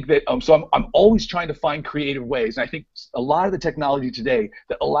I think that, I'm always trying to find creative ways. And I think a lot of the technology today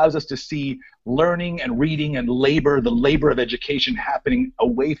that allows us to see learning and reading and the labor of education happening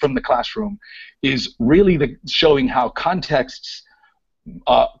away from the classroom is really showing how contexts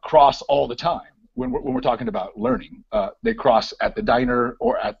cross all the time. When we're talking about learning, they cross at the diner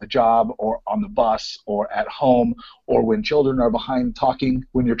or at the job or on the bus or at home or when children are behind talking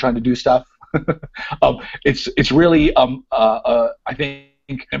when you're trying to do stuff. It's really I think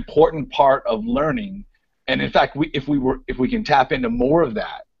an important part of learning, and in fact if we can tap into more of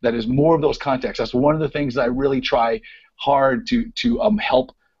that is more of those contexts. That's one of the things that I really try hard to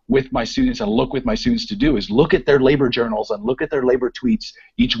help with my students and look with my students to do, is look at their labor journals and look at their labor tweets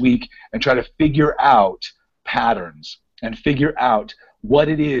each week and try to figure out patterns and figure out what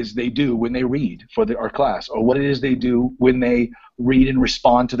it is they do when they read for our class, or what it is they do when they read and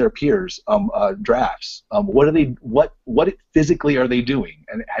respond to their peers' drafts. What physically are they doing,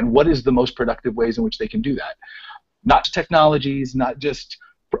 and what is the most productive ways in which they can do that? Not just technologies, not just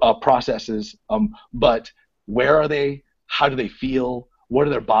processes, but where are they? How do they feel? what do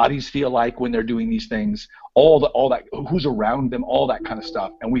their bodies feel like when they're doing these things, all that, who's around them, all that kind of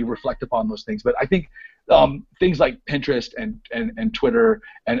stuff, and we reflect upon those things. But I think things like Pinterest and Twitter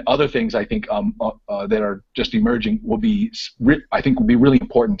and other things, I think that are just emerging will be really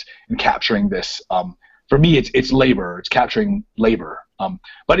important in capturing this. For me, it's labor. It's capturing labor.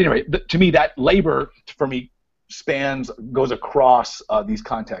 But anyway, to me, that labor for me goes across these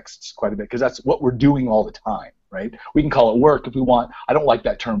contexts quite a bit, because that's what we're doing all the time, right? We can call it work if we want. I don't like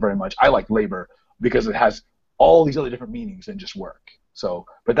that term very much. I like labor because it has all these other different meanings than just work. So,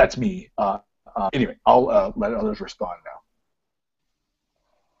 but that's me. Anyway, I'll let others respond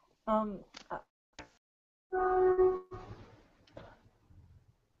now.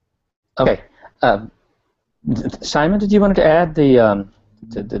 Okay. Simon, did you want to add the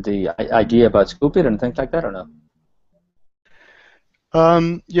idea about Scoop It and things like that, or no?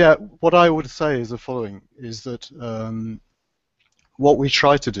 Yeah, what I would say is the following, is that what we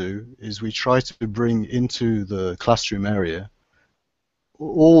try to do is we try to bring into the classroom area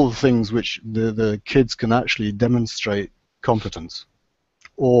all the things which the kids can actually demonstrate competence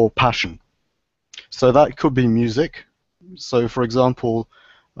or passion. So that could be music. So for example,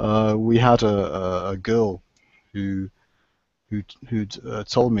 we had a girl who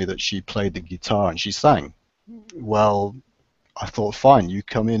told me that she played the guitar and she sang. Well, I thought, fine, you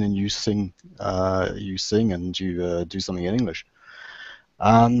come in and you sing and you do something in English.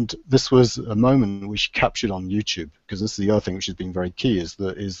 And this was a moment which captured on YouTube, because this is the other thing which has been very key, is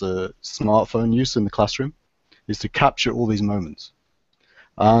the smartphone use in the classroom, is to capture all these moments.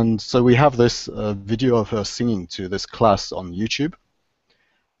 And so we have this video of her singing to this class on YouTube.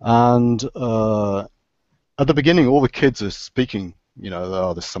 And at the beginning, all the kids are speaking,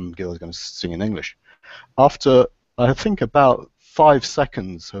 oh, there's some girl who's going to sing in English. After, I think, about 5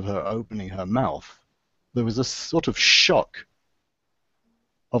 seconds of her opening her mouth, there was a sort of shock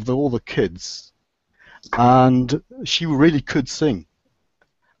of all the kids, and she really could sing.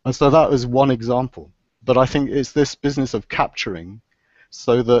 And so that was one example. But I think it's this business of capturing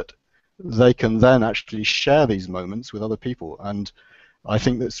so that they can then actually share these moments with other people. And I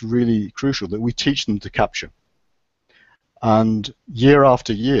think that's really crucial, that we teach them to capture. And year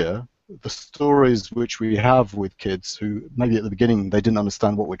after year, the stories which we have with kids who maybe at the beginning they didn't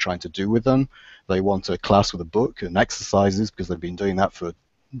understand what we're trying to do with them, they want a class with a book and exercises because they've been doing that for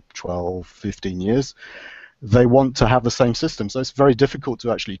 12, 15 years, they want to have the same system. So it's very difficult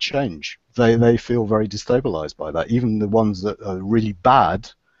to actually change. They feel very destabilized by that, even the ones that are really bad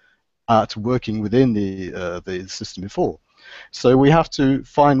at working within the system before. So we have to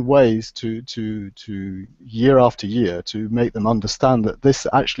find ways to year after year to make them understand that this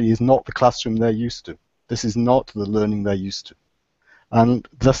actually is not the classroom they're used to. This is not the learning they're used to. And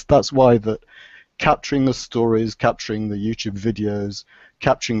that's why that capturing the stories, capturing the YouTube videos,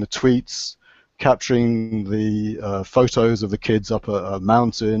 capturing the tweets, capturing the photos of the kids up a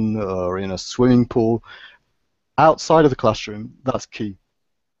mountain or in a swimming pool outside of the classroom, that's key.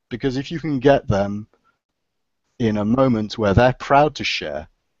 Because if you can get them in a moment where they're proud to share,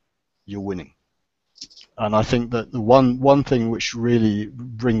 you're winning. And I think that the one thing which really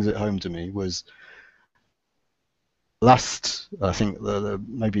brings it home to me was last, I think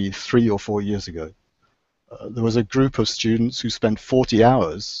maybe 3 or 4 years ago, there was a group of students who spent 40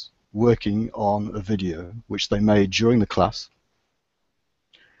 hours working on a video which they made during the class.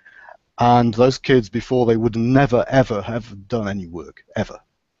 And those kids before, they would never ever have done any work, ever.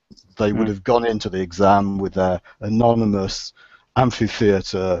 They would have gone into the exam with their anonymous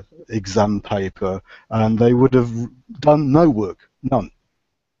amphitheater exam paper and they would have done no work, none.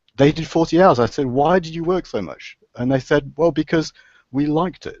 They did 40 hours. I said, why did you work so much? And they said, well, because we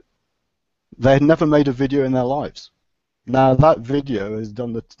liked it. They had never made a video in their lives. Now that video has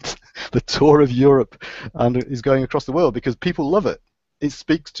done the tour of Europe and is going across the world because people love it. It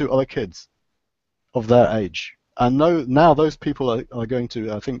speaks to other kids of their age. And now those people are going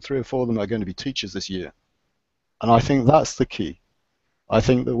to, I think 3 or 4 of them are going to be teachers this year. And I think that's the key. I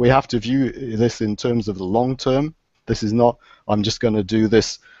think that we have to view this in terms of the long term. This is not, I'm just going to do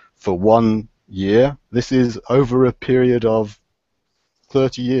this for 1 year. This is over a period of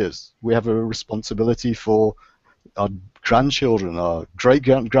 30 years. We have a responsibility for our grandchildren, our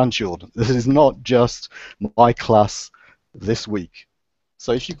great-grandchildren. This is not just my class this week.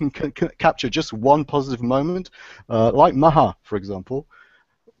 So if you can capture just one positive moment, like Maha, for example,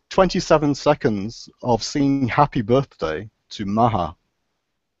 27 seconds of singing Happy Birthday to Maha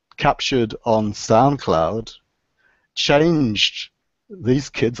captured on SoundCloud changed these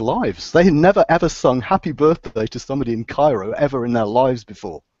kids' lives. They had never ever sung Happy Birthday to somebody in Cairo ever in their lives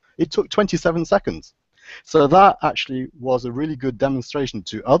before. It took 27 seconds. So that actually was a really good demonstration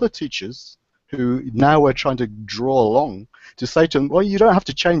to other teachers who now we're trying to draw along to say to them, well, you don't have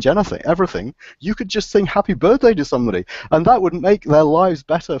to change everything. You could just sing happy birthday to somebody, and that would make their lives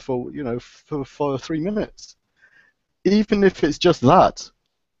better for, for 3 minutes. Even if it's just that,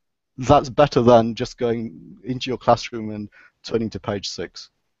 that's better than just going into your classroom and turning to page 6.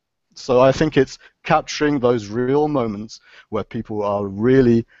 So I think it's capturing those real moments where people are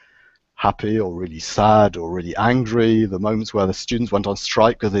really happy or really sad or really angry, the moments where the students went on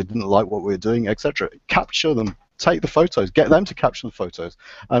strike because they didn't like what we were doing, etc. Capture them, take the photos, get them to capture the photos.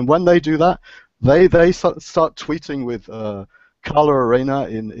 And when they do that, they start tweeting with Carla Arena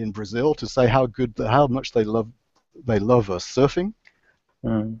in Brazil to say how much they love surfing.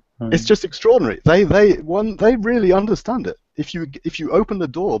 It's just extraordinary. They really understand it. If you open the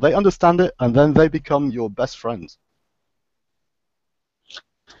door, they understand it, and then they become your best friends.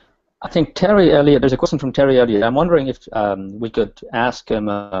 I think Terry Elliott, there's a question from Terry Elliott. I'm wondering if we could ask him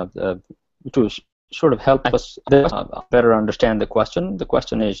to sort of help us better understand the question. The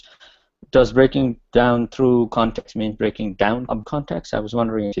question is, does breaking down through context mean breaking down of context? I was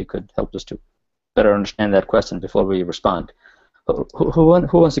wondering if you could help us to better understand that question before we respond. Who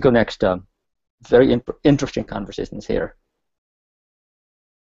wants to go next? Very interesting conversations here.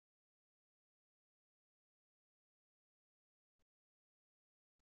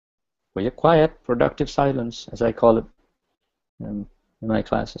 Well, you're quiet, productive silence, as I call it in my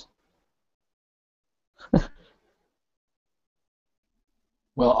classes.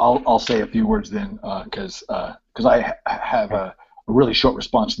 Well, I'll say a few words then, because I have a really short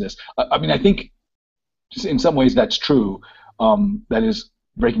response to this. I mean, I think in some ways that's true. That is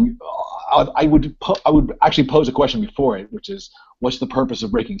breaking. I would actually pose a question before it, which is, what's the purpose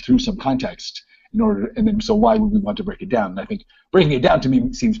of breaking through some context and then so why would we want to break it down? And I think breaking it down to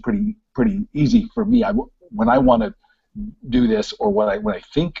me seems pretty easy for me. When I want to do this, or when I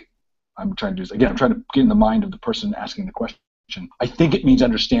think I'm trying to do this, again, I'm trying to get in the mind of the person asking the question. I think it means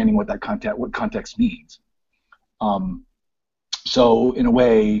understanding what context means. So in a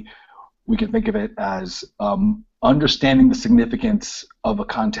way, we can think of it as understanding the significance of a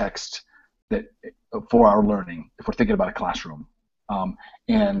context for our learning, if we're thinking about a classroom.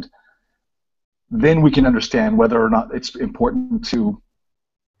 And then we can understand whether or not it's important to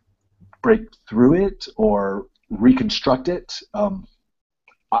break through it or reconstruct it.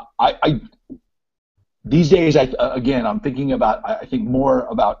 These days, I'm thinking about, I think more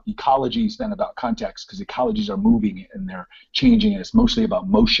about ecologies than about context, because ecologies are moving and they're changing, and it's mostly about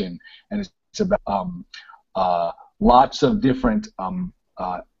motion, and it's about lots of different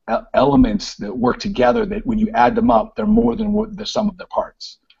elements that work together that when you add them up, they're more than the sum of their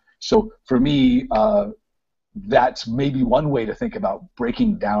parts. So for me, that's maybe one way to think about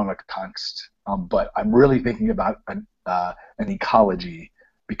breaking down a context, but I'm really thinking about an ecology,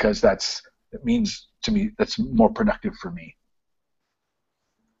 because it means to me that's more productive for me.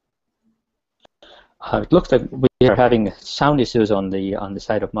 It looks like we are having sound issues on the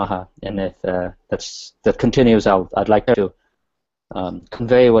side of Maha, and if that continues, I'd like to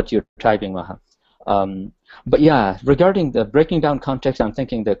convey what you're typing, Maha. But yeah, regarding the breaking down context, I'm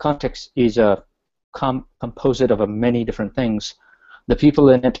thinking the context is a composite of many different things. The people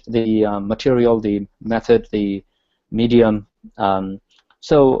in it, the material, the method, the medium.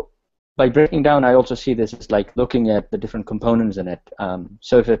 So by breaking down, I also see this as like looking at the different components in it.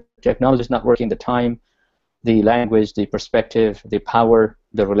 So if a technology is not working, the time, the language, the perspective, the power,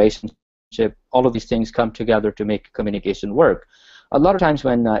 the relationship, all of these things come together to make communication work. A lot of times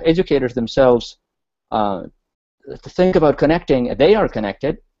when educators themselves think about connecting, they are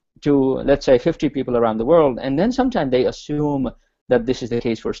connected to, let's say, 50 people around the world, and then sometimes they assume that this is the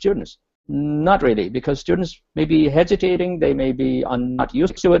case for students. Not really, because students may be hesitating, they may be not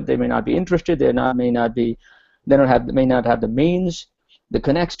used to it, they may not be interested, they may not have the means, the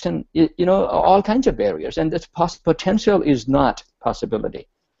connection, all kinds of barriers, and this potential is not possibility,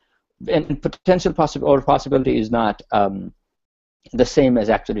 and possibility is not the same as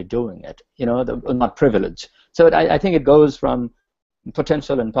actually doing it, not privilege. So I think it goes from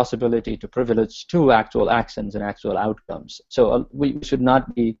potential and possibility to privilege to actual actions and actual outcomes. So we should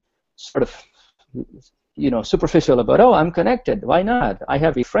not be sort of, superficial about, oh, I'm connected. Why not? I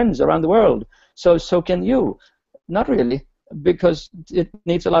have friends around the world. So can you. Not really, because it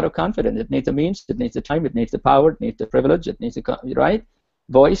needs a lot of confidence. It needs the means. It needs the time. It needs the power. It needs the privilege. It needs the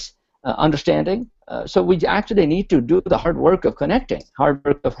voice, understanding. So we actually need to do the hard work of connecting, hard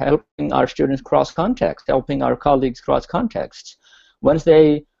work of helping our students cross context, helping our colleagues cross contexts. Once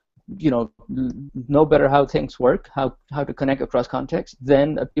they know better how things work, how to connect across context,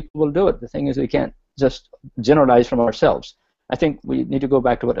 then people will do it. The thing is, we can't just generalize from ourselves. I think we need to go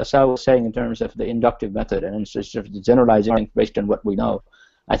back to what Asal was saying in terms of the inductive method, and instead of generalizing based on what we know.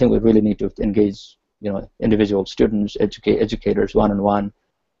 I think we really need to engage, individual students, educators one-on-one,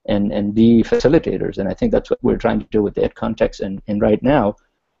 and be facilitators. And I think that's what we're trying to do with the EdContext. And right now,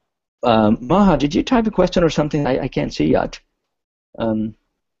 Maha, did you type a question or something? I can't see yet.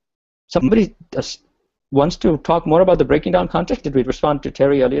 Somebody wants to talk more about the breaking down context. Did we respond to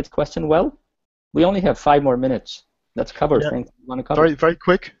Terry Elliott's question well? We only have 5 more minutes. Let's cover things you want to cover. Very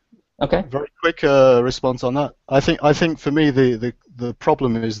quick. Okay. Very quick response on that. I think for me the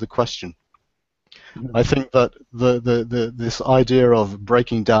problem is the question. Mm-hmm. I think that this idea of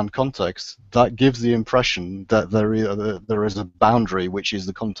breaking down context, that gives the impression that there is a boundary which is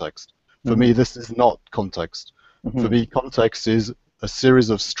the context. For me, this is not context. For me, context is a series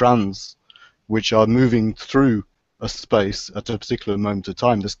of strands which are moving through a space at a particular moment of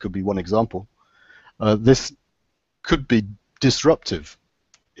time. This could be one example. This could be disruptive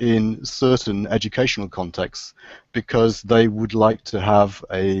in certain educational contexts because they would like to have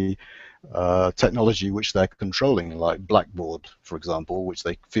a technology which they're controlling, like Blackboard, for example, which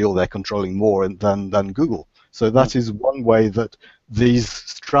they feel they're controlling more than Google. So that is one way that these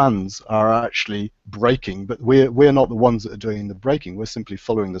strands are actually breaking, but we're not the ones that are doing the breaking. We're simply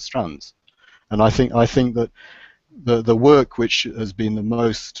following the strands. And I think that the work which has been the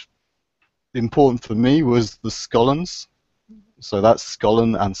most important for me was the Scollans. So that's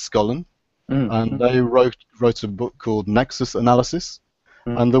Scollan and Scollan, and they wrote a book called Nexus Analysis.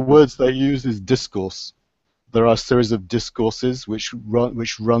 And the words they use is discourse. There are a series of discourses which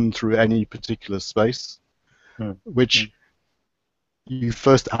run through any particular space, which you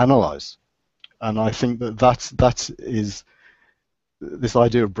first analyze. And I think that is this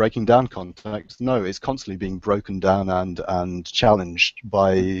idea of breaking down context. No, it's constantly being broken down and challenged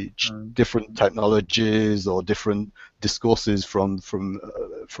by different technologies or different discourses from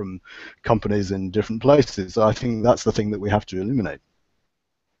companies in different places. I think that's the thing that we have to eliminate.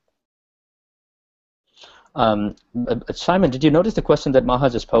 Simon, did you notice the question that Maha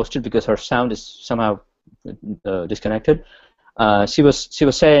just posted, because her sound is somehow disconnected? She was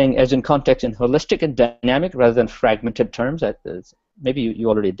saying, as in context, in holistic and dynamic rather than fragmented terms. Maybe you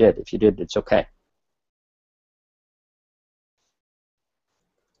already did. If you did, it's okay.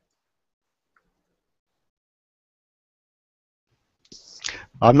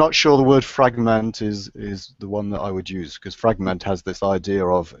 I'm not sure the word fragment is the one that I would use, because fragment has this idea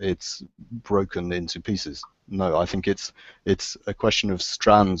of it's broken into pieces. No, I think it's a question of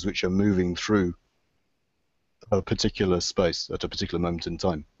strands which are moving through a particular space at a particular moment in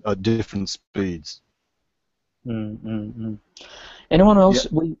time at different speeds. Anyone else?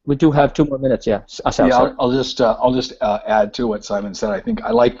 Yeah. We do have 2 more minutes. Yeah. I'll just add to what Simon said. I think I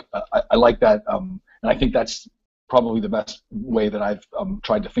like that, and I think that's probably the best way that I've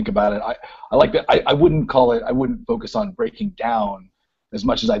tried to think about it. I like that. I wouldn't focus on breaking down as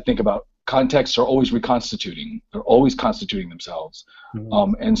much as I think about contexts are always reconstituting. They're always constituting themselves,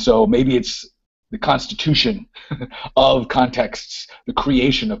 and so maybe it's the constitution of contexts, the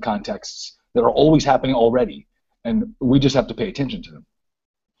creation of contexts that are always happening already, and we just have to pay attention to them.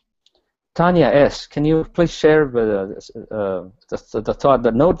 Tanya S., can you please share the thought,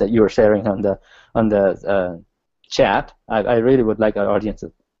 the note that you were sharing on the chat? I really would like our audience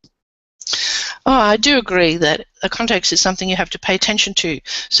to. Oh, I do agree that a context is something you have to pay attention to.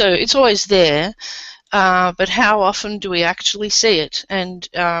 So it's always there, but how often do we actually see it? And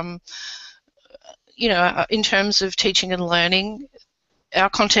in terms of teaching and learning, our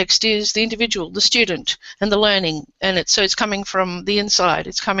context is the individual, the student, and the learning, and it's coming from the inside.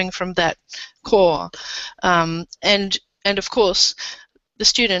 It's coming from that core, and of course, the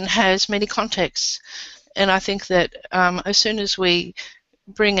student has many contexts, and I think that as soon as we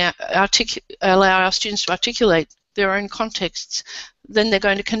allow our students to articulate their own contexts, then they're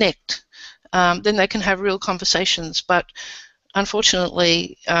going to connect. Then they can have real conversations. But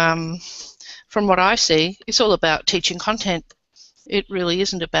unfortunately, from what I see, it's all about teaching content. It really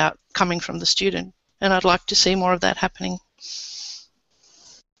isn't about coming from the student, and I'd like to see more of that happening.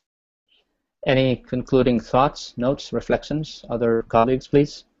 Any concluding thoughts, notes, reflections? Other colleagues,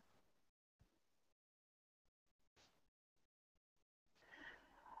 please.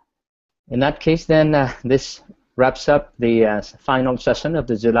 In that case, then, this wraps up the final session of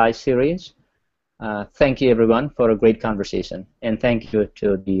the July series. Thank you, everyone, for a great conversation, and thank you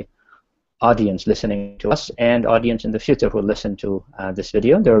to the audience listening to us and audience in the future who will listen to this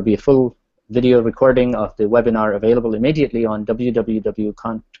video. There will be a full video recording of the webinar available immediately on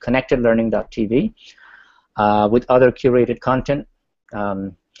www.connectedlearning.tv with other curated content.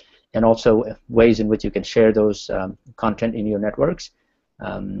 and also ways in which you can share those content in your networks.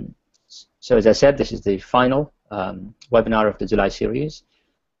 So as I said, this is the final webinar of the July series.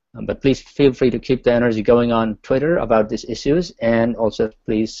 But please feel free to keep the energy going on Twitter about these issues, and also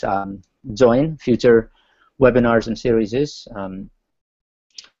please join future webinars and series.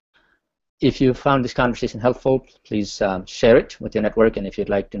 If you found this conversation helpful, please share it with your network, and if you'd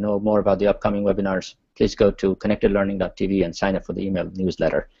like to know more about the upcoming webinars, please go to connectedlearning.tv and sign up for the email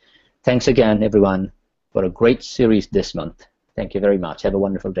newsletter. Thanks again, everyone, for a great series this month. Thank you very much. Have a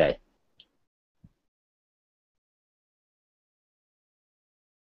wonderful day.